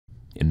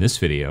In this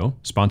video,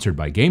 sponsored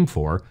by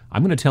Game4,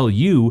 I'm going to tell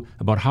you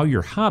about how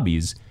your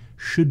hobbies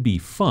should be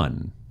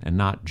fun and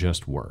not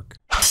just work.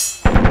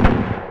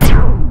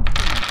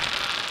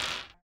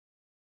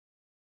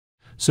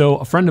 So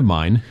a friend of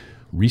mine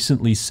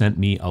recently sent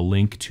me a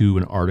link to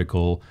an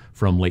article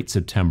from late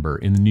September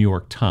in the New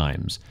York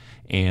Times,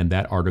 and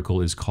that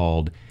article is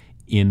called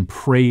In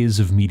Praise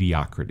of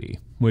Mediocrity,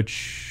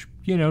 which,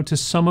 you know, to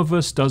some of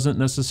us doesn't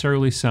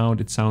necessarily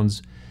it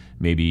sounds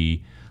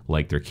maybe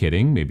like they're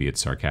kidding, maybe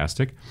it's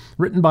sarcastic,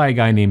 written by a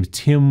guy named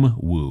Tim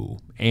Wu.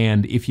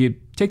 And if you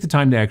take the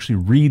time to actually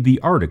read the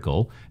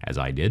article, as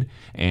I did,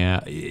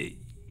 it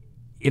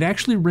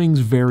actually rings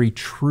very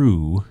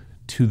true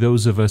to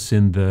those of us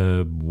in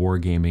the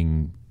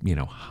wargaming,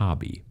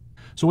 hobby.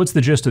 So what's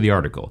the gist of the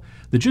article?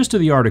 The gist of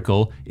the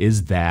article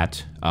is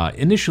that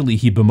initially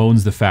he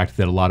bemoans the fact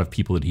that a lot of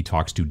people that he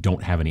talks to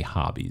don't have any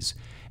hobbies.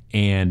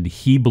 And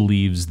he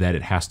believes that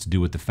it has to do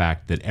with the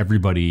fact that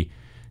everybody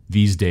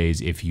these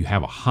days, if you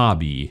have a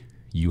hobby,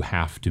 you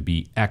have to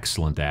be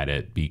excellent at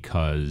it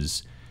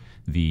because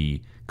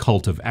the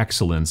cult of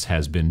excellence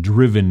has been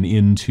driven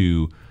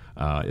into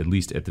at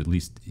least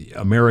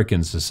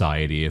American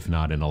society, if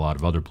not in a lot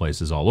of other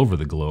places all over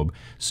the globe.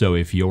 So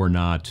if you're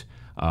not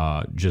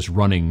just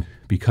running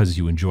because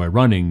you enjoy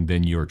running,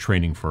 then you're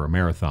training for a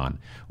marathon,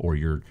 or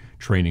you're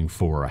training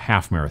for a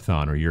half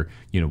marathon, or you're,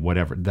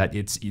 whatever.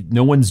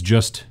 No one's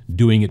just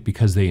doing it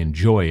because they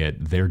enjoy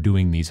it. They're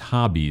doing these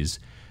hobbies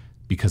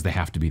because they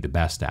have to be the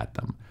best at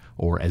them,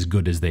 or as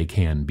good as they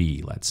can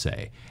be, let's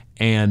say.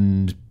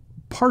 And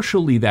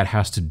partially that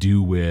has to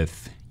do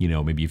with,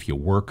 maybe if you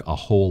work a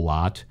whole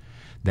lot,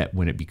 that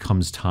when it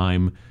becomes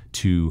time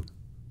to,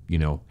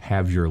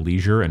 have your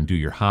leisure and do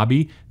your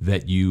hobby,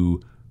 that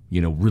you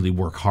really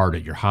work hard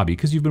at your hobby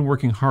because you've been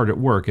working hard at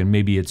work, and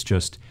maybe it's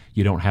just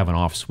you don't have an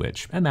off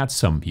switch. And that's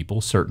some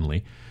people,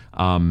 certainly.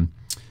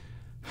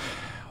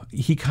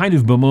 He kind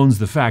of bemoans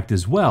the fact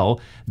as well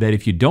that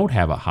if you don't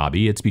have a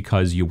hobby, it's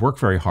because you work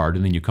very hard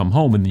and then you come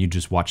home and then you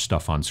just watch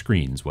stuff on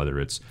screens, whether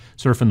it's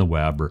surfing the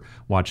web or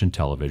watching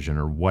television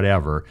or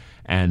whatever.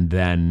 And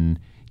then,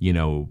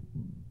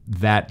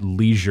 that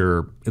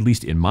leisure, at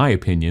least in my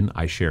opinion,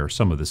 I share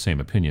some of the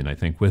same opinion, I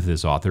think, with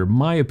this author.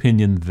 My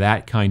opinion,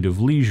 that kind of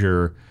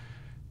leisure,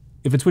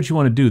 if it's what you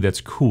want to do,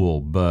 that's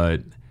cool,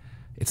 but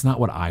it's not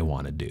what I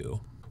want to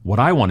do. What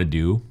I want to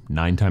do,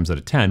 9 times out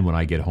of 10 when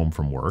I get home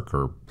from work,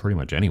 or pretty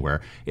much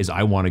anywhere, is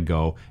I want to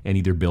go and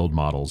either build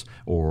models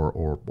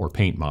or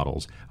paint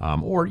models,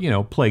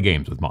 or play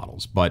games with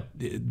models. But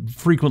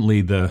frequently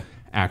the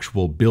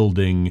actual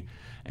building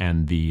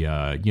and the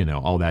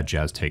all that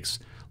jazz takes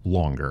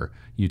longer.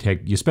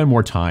 You spend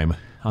more time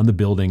on the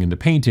building and the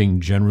painting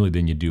generally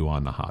than you do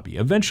on the hobby.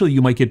 Eventually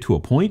you might get to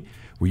a point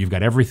where you've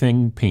got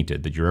everything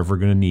painted that you're ever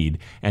going to need,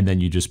 and then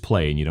you just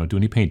play and you don't do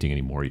any painting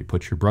anymore. You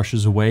put your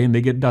brushes away and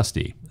they get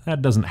dusty.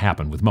 That doesn't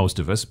happen with most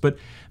of us, but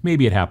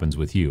maybe it happens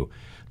with you.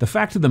 The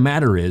fact of the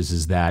matter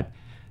is that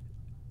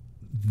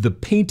the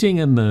painting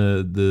and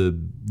the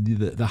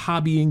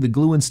hobbying, the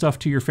gluing stuff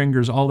to your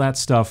fingers, all that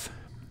stuff,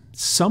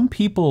 some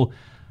people,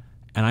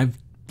 and I've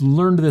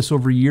learned this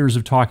over years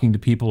of talking to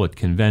people at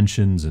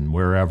conventions and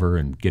wherever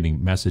and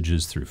getting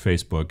messages through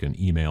Facebook and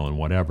email and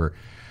whatever,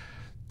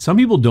 some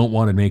people don't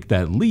want to make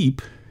that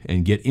leap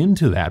and get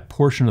into that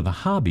portion of the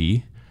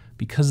hobby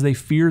because they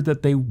fear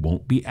that they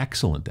won't be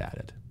excellent at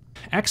it.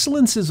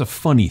 Excellence is a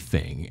funny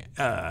thing.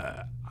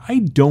 I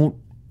don't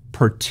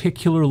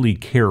particularly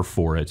care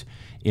for it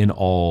in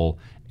all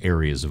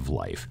areas of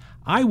life.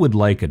 I would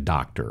like a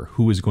doctor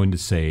who is going to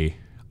say,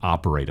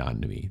 operate on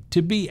me,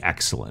 to be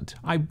excellent.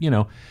 I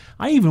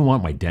even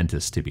want my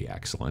dentist to be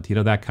excellent,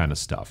 that kind of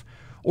stuff,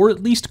 or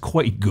at least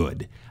quite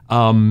good.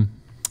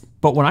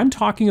 But when I'm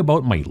talking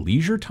about my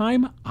leisure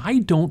time, I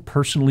don't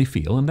personally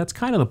feel, and that's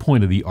kind of the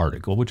point of the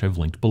article, which I've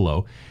linked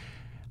below,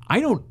 I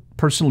don't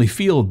personally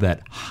feel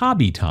that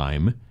hobby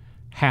time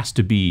has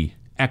to be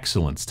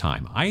excellence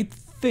time. I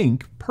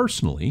think,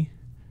 personally,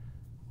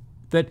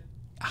 that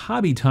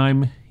hobby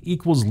time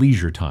equals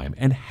leisure time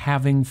and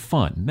having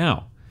fun.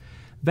 Now,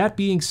 that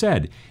being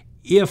said,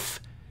 if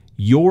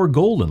your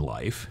goal in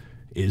life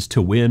is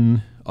to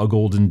win a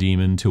golden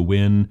demon, to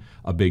win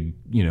a big,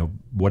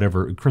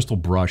 whatever, crystal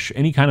brush,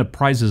 any kind of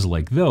prizes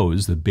like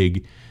those, the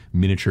big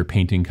miniature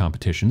painting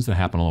competitions that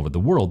happen all over the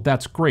world,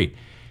 that's great.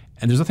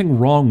 And there's nothing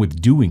wrong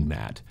with doing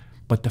that.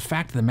 But the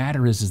fact of the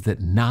matter is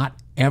that not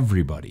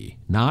everybody,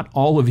 not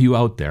all of you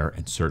out there,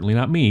 and certainly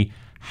not me,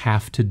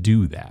 have to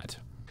do that.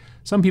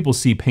 Some people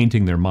see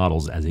painting their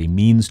models as a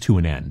means to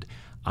an end.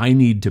 I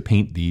need to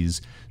paint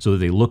these so that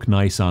they look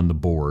nice on the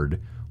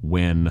board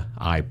when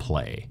I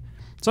play.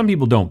 Some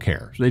people don't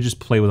care. They just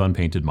play with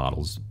unpainted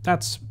models.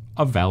 That's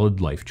a valid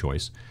life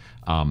choice.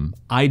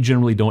 I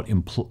generally don't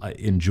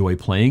enjoy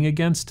playing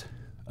against,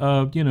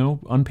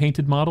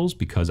 unpainted models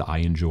because I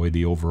enjoy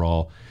the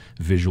overall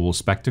visual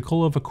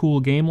spectacle of a cool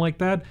game like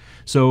that.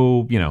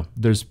 So,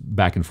 there's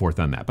back and forth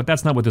on that. But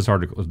that's not what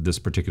this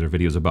particular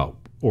video is about,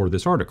 or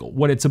this article.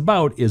 What it's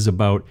about is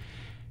about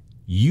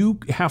you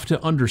have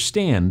to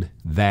understand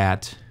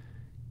that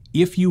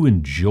if you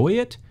enjoy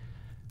it,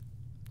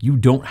 You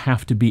don't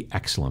have to be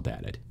excellent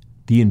at it.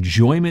 The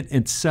enjoyment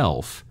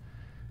itself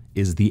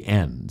is the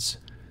ends.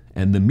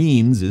 And the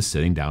means is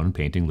sitting down and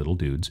painting little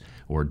dudes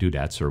or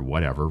dudettes or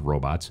whatever,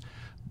 robots,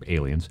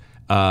 aliens,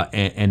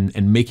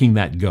 and making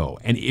that go.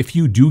 And if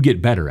you do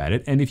get better at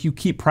it, and if you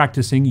keep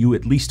practicing, you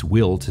at least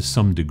will to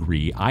some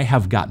degree. I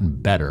have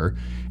gotten better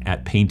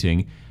at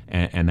painting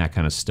and that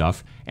kind of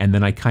stuff. And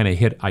then I kind of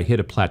hit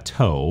a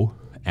plateau,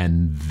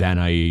 and then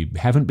I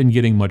haven't been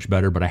getting much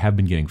better, but I have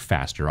been getting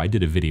faster. I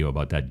did a video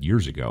about that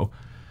years ago.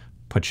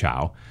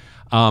 Pachow.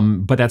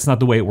 But that's not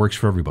the way it works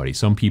for everybody.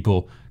 Some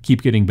people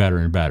keep getting better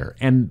and better.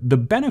 And the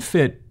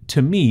benefit,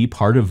 to me,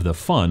 part of the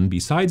fun,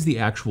 besides the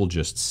actual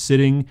just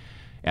sitting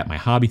at my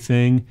hobby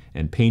thing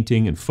and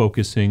painting and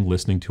focusing,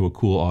 listening to a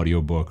cool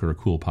audiobook or a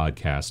cool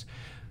podcast,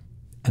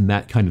 and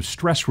that kind of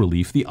stress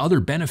relief, the other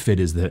benefit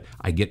is that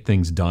I get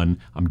things done,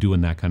 I'm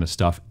doing that kind of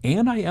stuff,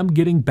 and I am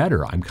getting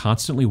better. I'm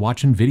constantly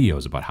watching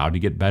videos about how to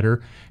get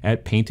better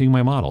at painting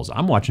my models.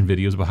 I'm watching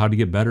videos about how to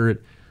get better at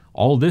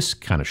all this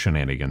kind of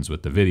shenanigans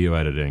with the video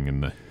editing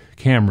and the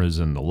cameras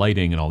and the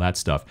lighting and all that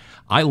stuff.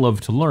 I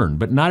love to learn,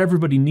 but not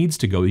everybody needs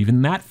to go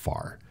even that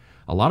far.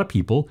 A lot of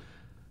people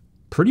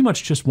pretty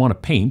much just want to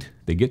paint.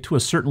 They get to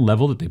a certain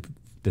level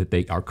that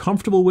they are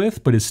comfortable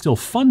with, but is still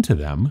fun to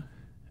them,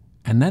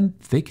 and then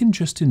they can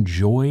just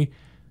enjoy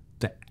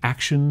the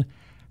action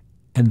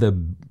and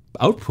the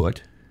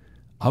output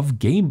of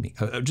gaming,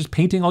 just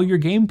painting all your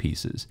game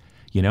pieces.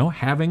 You know,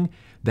 having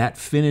that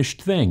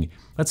finished thing.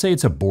 Let's say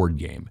it's a board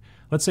game.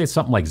 Let's say it's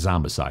something like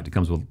Zombicide. It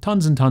comes with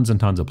tons and tons and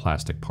tons of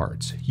plastic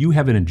parts. You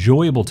have an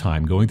enjoyable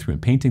time going through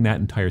and painting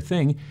that entire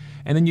thing,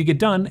 and then you get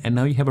done, and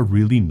now you have a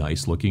really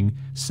nice looking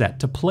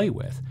set to play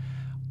with.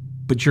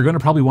 But you're going to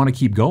probably want to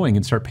keep going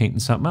and start painting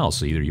something else.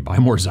 So either you buy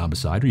more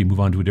Zombicide or you move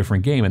on to a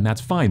different game, and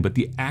that's fine. But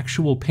the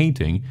actual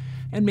painting,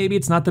 and maybe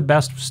it's not the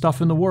best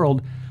stuff in the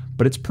world,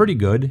 but it's pretty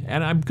good,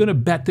 and I'm going to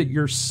bet that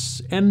your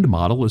end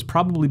model is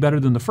probably better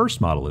than the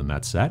first model in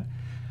that set.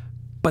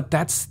 But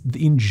that's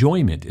the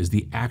enjoyment, is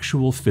the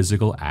actual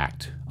physical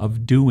act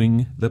of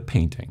doing the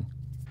painting.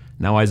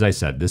 Now, as I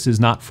said, this is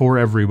not for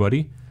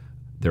everybody.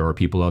 There are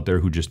people out there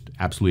who just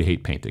absolutely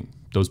hate painting.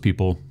 Those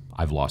people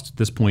I've lost at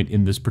this point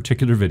in this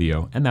particular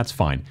video, and that's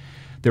fine.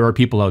 There are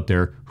people out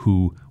there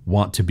who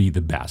want to be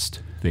the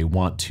best. They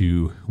want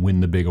to win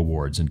the big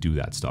awards and do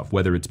that stuff,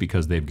 whether it's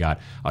because they've got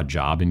a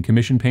job in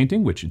commission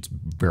painting, which it's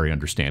very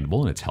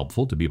understandable and it's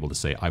helpful to be able to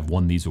say, I've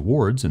won these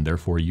awards, and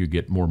therefore you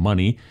get more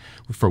money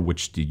for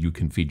which you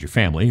can feed your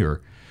family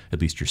or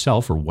at least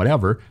yourself or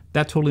whatever.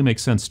 That totally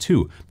makes sense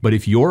too. But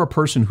if you're a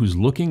person who's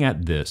looking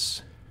at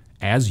this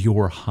as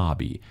your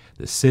hobby,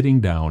 the sitting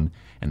down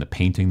and the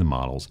painting the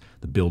models,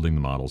 the building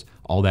the models,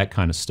 all that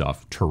kind of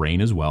stuff, terrain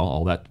as well,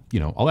 all that,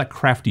 all that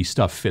crafty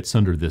stuff fits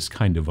under this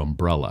kind of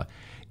umbrella.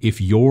 If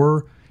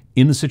you're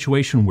in the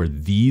situation where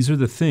these are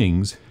the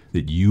things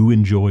that you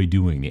enjoy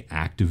doing, the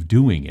act of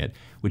doing it,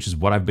 which is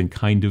what I've been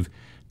kind of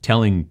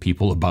telling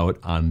people about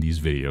on these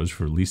videos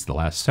for at least the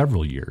last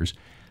several years,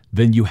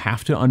 then you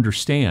have to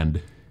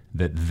understand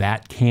that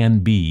that can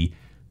be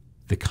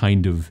the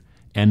kind of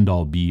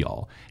end-all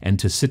be-all. And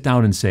to sit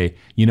down and say,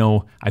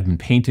 I've been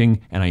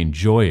painting and I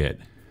enjoy it,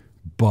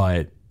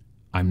 but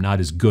I'm not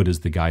as good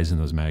as the guys in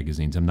those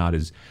magazines. I'm not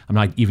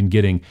even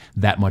getting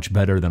that much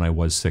better than I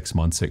was 6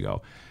 months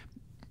ago.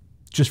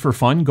 Just for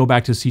fun, go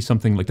back to see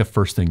something like the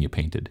first thing you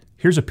painted.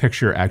 Here's a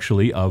picture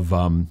actually of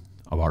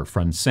our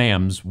friend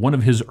Sam's, one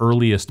of his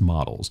earliest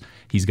models.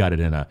 He's got it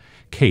in a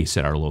case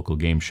at our local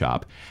game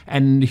shop.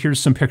 And here's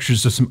some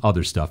pictures of some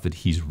other stuff that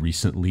he's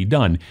recently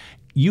done.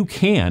 You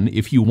can,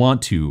 if you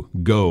want to,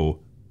 go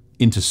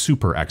into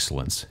super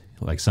excellence,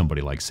 like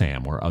somebody like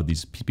Sam, or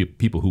these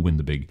people who win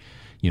the big,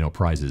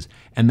 prizes.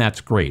 And that's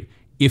great.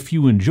 If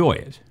you enjoy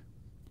it,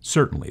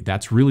 certainly,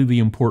 that's really the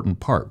important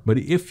part. But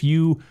if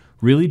you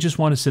really just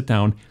want to sit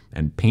down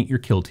and paint your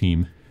kill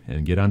team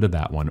and get onto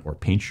that one, or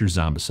paint your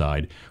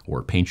Zombicide,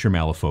 or paint your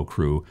Malifaux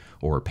crew,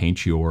 or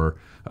paint your,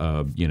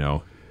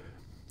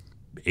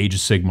 Age of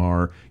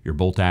Sigmar, your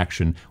Bolt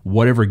Action,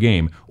 whatever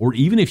game, or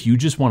even if you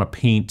just want to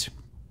paint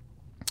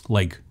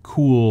like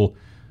cool,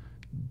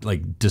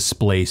 like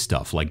display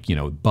stuff, like,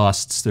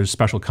 busts. There's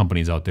special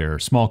companies out there,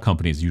 small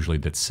companies usually,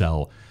 that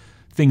sell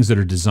things that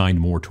are designed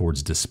more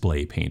towards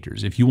display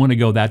painters. If you want to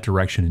go that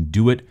direction and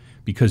do it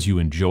because you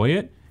enjoy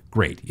it,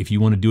 great. If you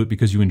want to do it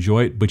because you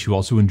enjoy it, but you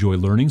also enjoy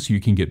learning so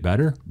you can get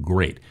better,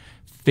 great.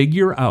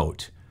 Figure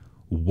out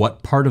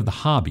what part of the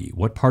hobby,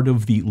 what part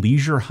of the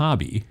leisure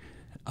hobby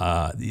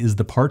is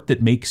the part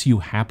that makes you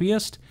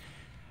happiest,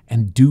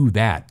 and do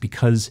that.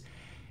 Because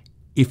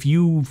if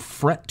you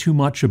fret too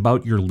much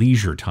about your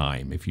leisure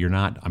time, if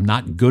I'm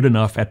not good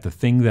enough at the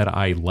thing that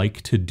I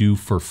like to do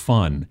for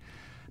fun,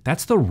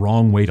 that's the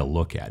wrong way to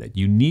look at it.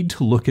 You need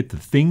to look at the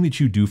thing that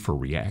you do for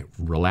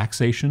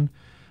relaxation,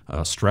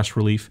 stress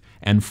relief,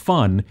 and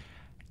fun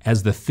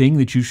as the thing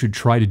that you should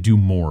try to do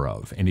more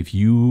of. And if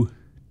you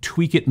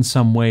tweak it in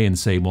some way and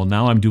say, well,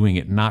 now I'm doing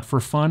it not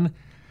for fun,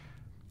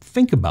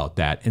 think about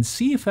that and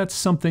see if that's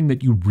something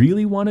that you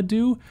really want to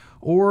do,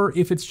 or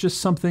if it's just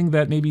something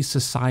that maybe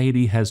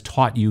society has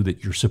taught you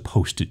that you're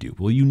supposed to do.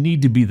 Well, you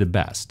need to be the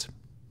best.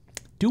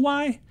 Do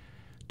I?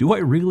 Do I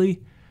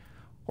really?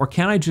 Or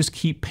can I just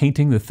keep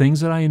painting the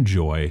things that I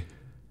enjoy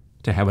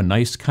to have a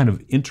nice kind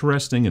of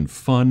interesting and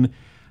fun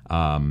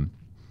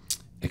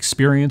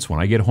experience when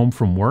I get home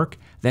from work,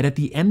 that at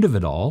the end of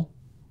it all,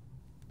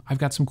 I've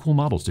got some cool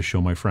models to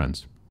show my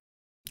friends?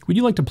 Would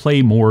you like to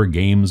play more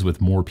games with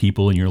more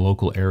people in your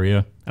local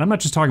area? And I'm not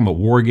just talking about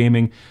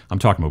wargaming, I'm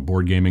talking about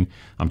board gaming,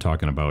 I'm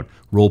talking about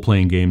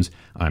role-playing games,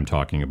 I'm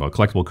talking about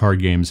collectible card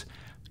games.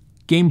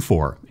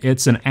 Game4,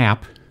 it's an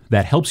app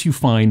that helps you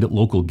find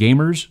local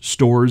gamers,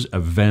 stores,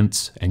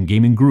 events, and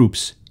gaming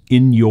groups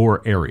in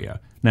your area.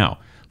 Now,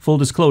 full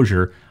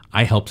disclosure,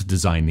 I helped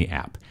design the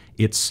app.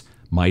 It's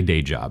my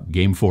day job.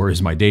 Game4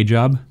 is my day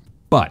job,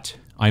 but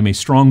I'm a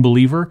strong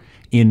believer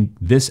in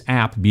this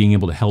app being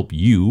able to help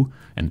you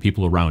and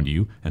people around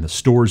you and the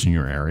stores in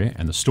your area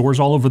and the stores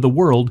all over the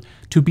world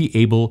to be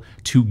able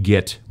to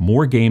get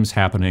more games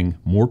happening,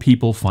 more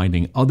people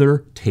finding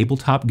other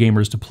tabletop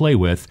gamers to play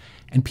with,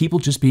 and people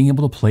just being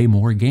able to play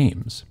more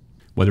games.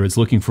 Whether it's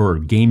looking for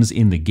games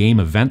in the game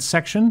events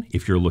section,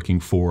 if you're looking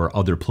for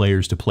other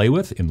players to play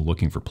with in the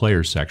looking for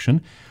players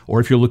section, or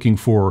if you're looking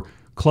for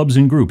clubs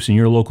and groups in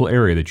your local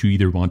area that you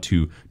either want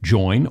to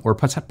join or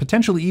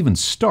potentially even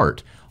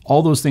start,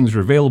 all those things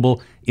are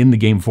available in the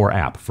Game4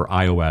 app for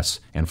iOS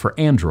and for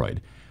Android.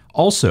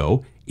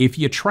 Also, if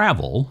you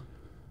travel,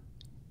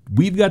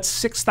 we've got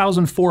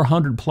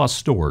 6,400 plus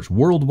stores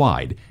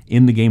worldwide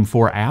in the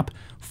Game4 app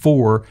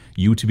for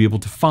you to be able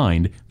to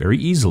find very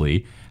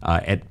easily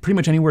at pretty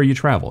much anywhere you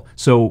travel.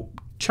 So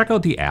check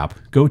out the app.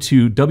 Go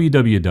to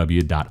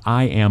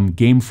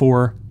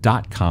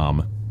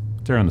www.imgame4.com.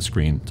 It's there on the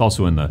screen. It's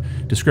also in the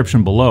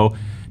description below.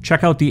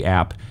 Check out the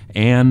app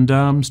and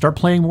start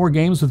playing more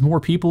games with more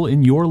people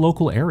in your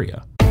local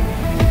area.